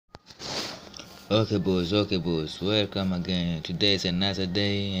Okay boys, welcome again. Today is another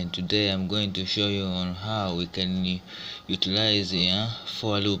day, and today I'm going to show you on how we can utilize a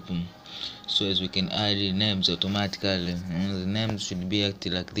for loop, so as we can add names automatically. The names should be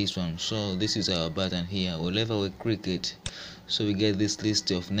acted like this one. So this is our button here. Whenever we click it, so we get this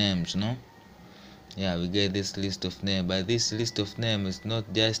list of names, we get this list of names, but this list of names is not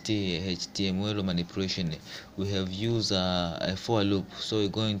just HTML manipulation. We have used a for loop, so we're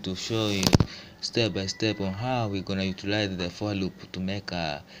going to show you step by step on how we're gonna utilize the for loop to make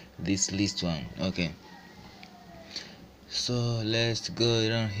this list one. Okay, so let's go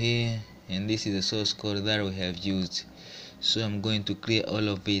down here, and this is the source code that we have used. So I'm going to clear all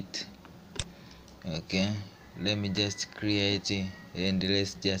of it. Okay, let me just create it, and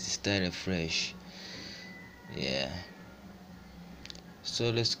let's just start afresh.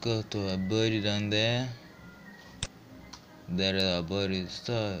 So let's go to our body down there. There is our body.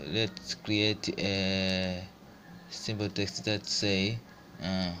 So let's create a simple text that say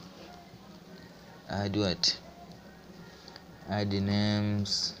add the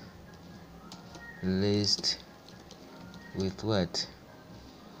names list with what?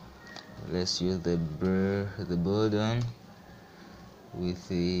 Let's use the button with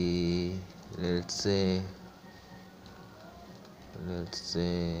the let's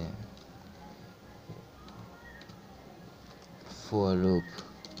say for loop.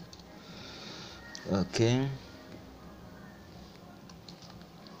 Okay,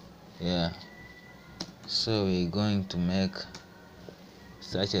 so we're going to make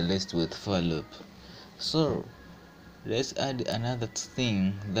such a list with for loop. So let's add another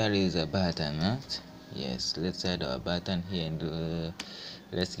thing, that is a button, right? Yes, let's add our button here, and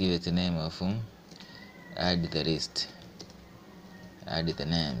let's give it a name of add the list, add the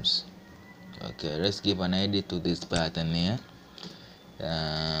names. Okay, let's give an ID to this button here.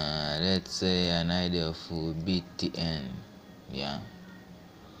 Let's say an ID of btn.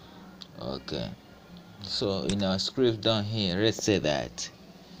 Okay, so in our script down here, let's say that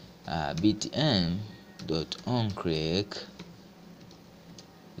btn dot onClick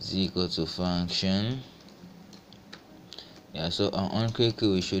is equal to function. So on onClick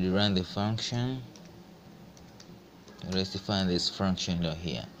we should run the function. Let's define this function down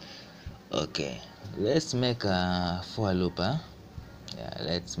here. Okay, let's make a for loop.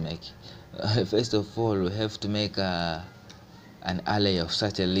 Let's make first of all we have to make an array of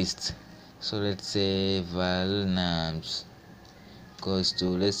such a list. So let's say val nums equals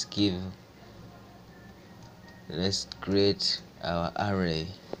to, let's create our array.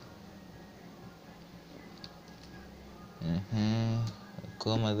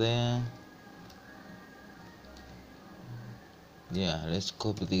 Comma there. Let's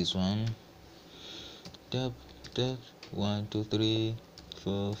copy this one. Tap 1 2 3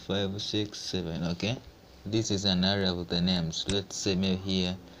 4 5 6 7. Okay, this is an array of the names. Let's say maybe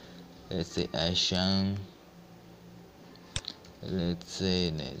here, let's say Asham, let's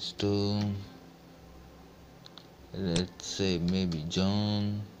say Nesto, let's say maybe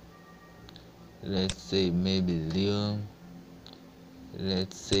John, let's say maybe Leo,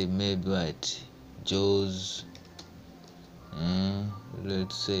 let's say maybe what, Joe's,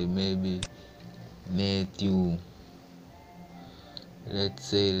 let's say maybe Matthew, let's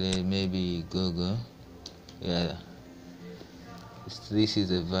say maybe Gogo. This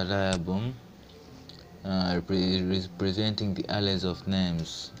is a variable representing the arrays of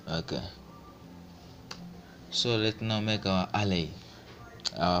names. Okay, so let's now make our array,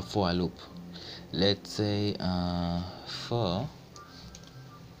 our for loop. Let's say for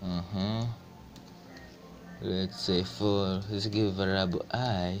let's say for, let's give variable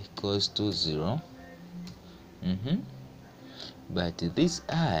I equals to 0. But this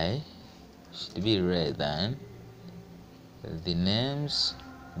I should be greater than the names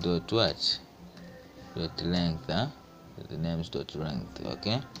dot what, dot length, the names dot length.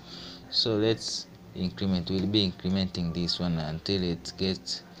 Okay, so let's increment. We'll be incrementing this one until it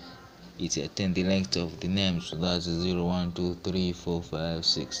gets attain the length of the names. So that's 0 1 2 3 4 5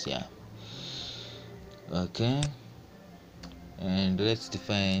 6. Okay, and let's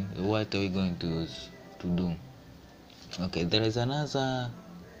define what are we going to do. Okay, there is another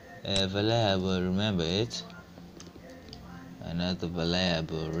variable, remember it, another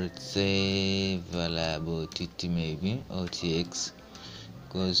variable. Let's say variable tt maybe, or tx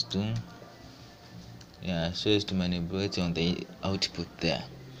equals to, so as to manipulate on the output there,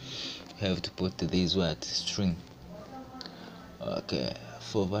 you have to put this what, string. Okay,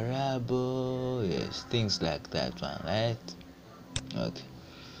 for variable, things like that one, right? Okay,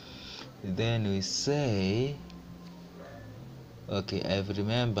 then we say, okay, I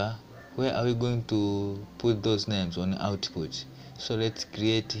remember where are we going to put those names on output? So let's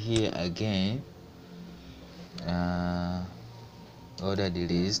create here again order the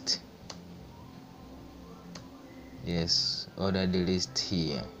list. Yes, order the list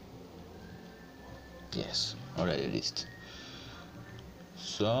here. Yes, order the list.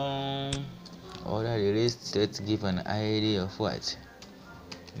 So order the list, let's give an ID of what?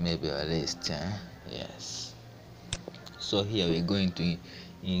 Maybe a list, yes. So here we're going to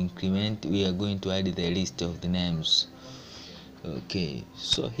increment, we are going to add the list of the names. Okay,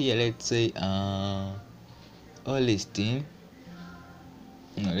 so here let's say all listing.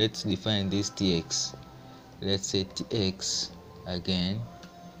 Let's define this tx. Let's say tx again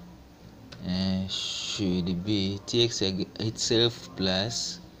should be tx itself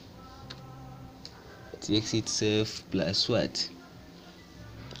plus tx itself plus what?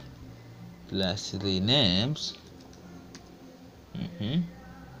 Plus the names.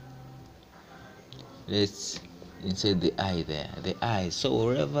 Let's insert the I there, the I. So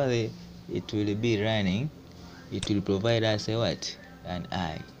wherever it will be running, it will provide us a what? An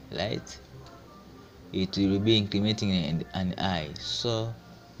I, right? It will be incrementing an I. So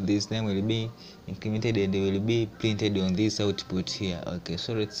this name will be incremented and will be printed on this output here. Okay,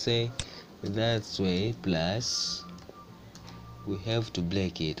 so let's say that's way plus we have to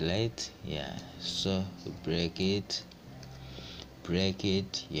break it, right? Yeah, so break it,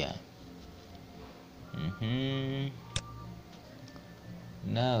 yeah.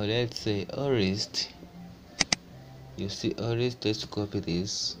 Now let's say orist. You see orist, let's copy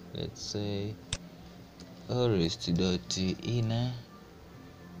this. Let's say orist dot inner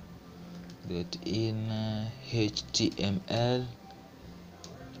html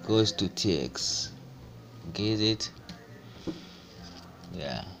goes to tx. Get it?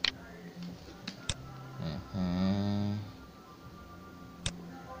 Yeah.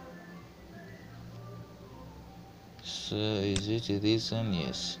 So is it this one?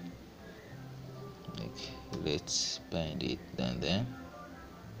 Yes. Okay, let's bind it down there.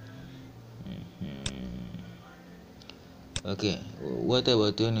 Okay, what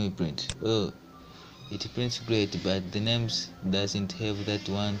about when we print? Oh, it prints great, but the names doesn't have that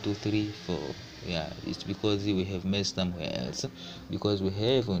 1 2 3 4. Yeah, it's because we have messed somewhere else, because we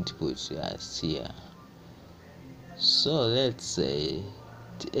haven't put yes here. So let's say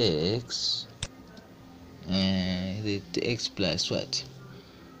tx the tx plus what?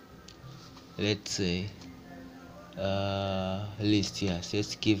 Let's say list. Yes,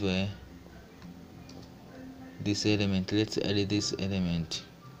 let's give this element. Let's add this element,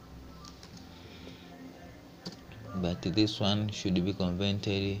 but this one should be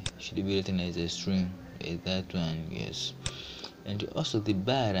converted, should be written as a string. That one, yes. And also the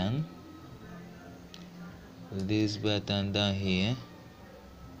button, this button down here,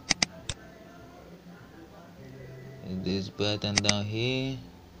 this button down here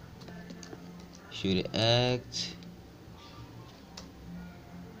should act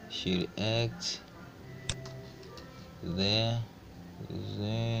there,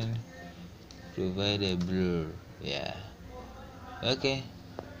 then provide a blur. Yeah, okay.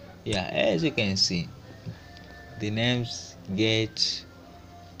 Yeah, as you can see, the names get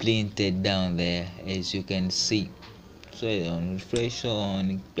printed down there, as you can see. So on refresh,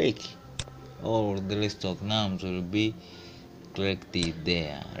 on click, all the list of names will be corrected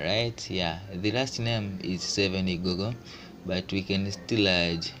there, right? Yeah, the last name is 70 Google, but we can still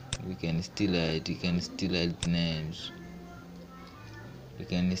add names. We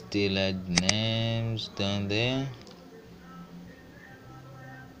can still add names down there,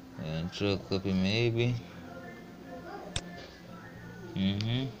 and try copy maybe.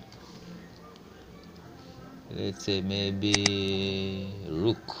 Let's say maybe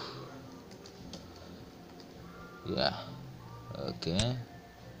rook. Yeah, okay.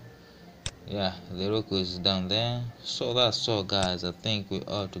 Yeah, the rook is down there. So that's all, guys. I think we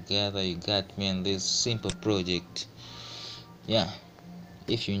all together, you got me on this simple project. Yeah,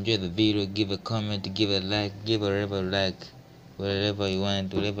 if you enjoyed the video, give a comment, give a like, give a whatever you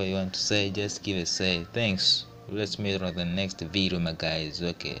want to say, just give a say. Thanks. Let's meet on the next video, my guys.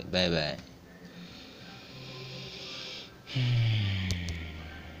 Okay, bye bye.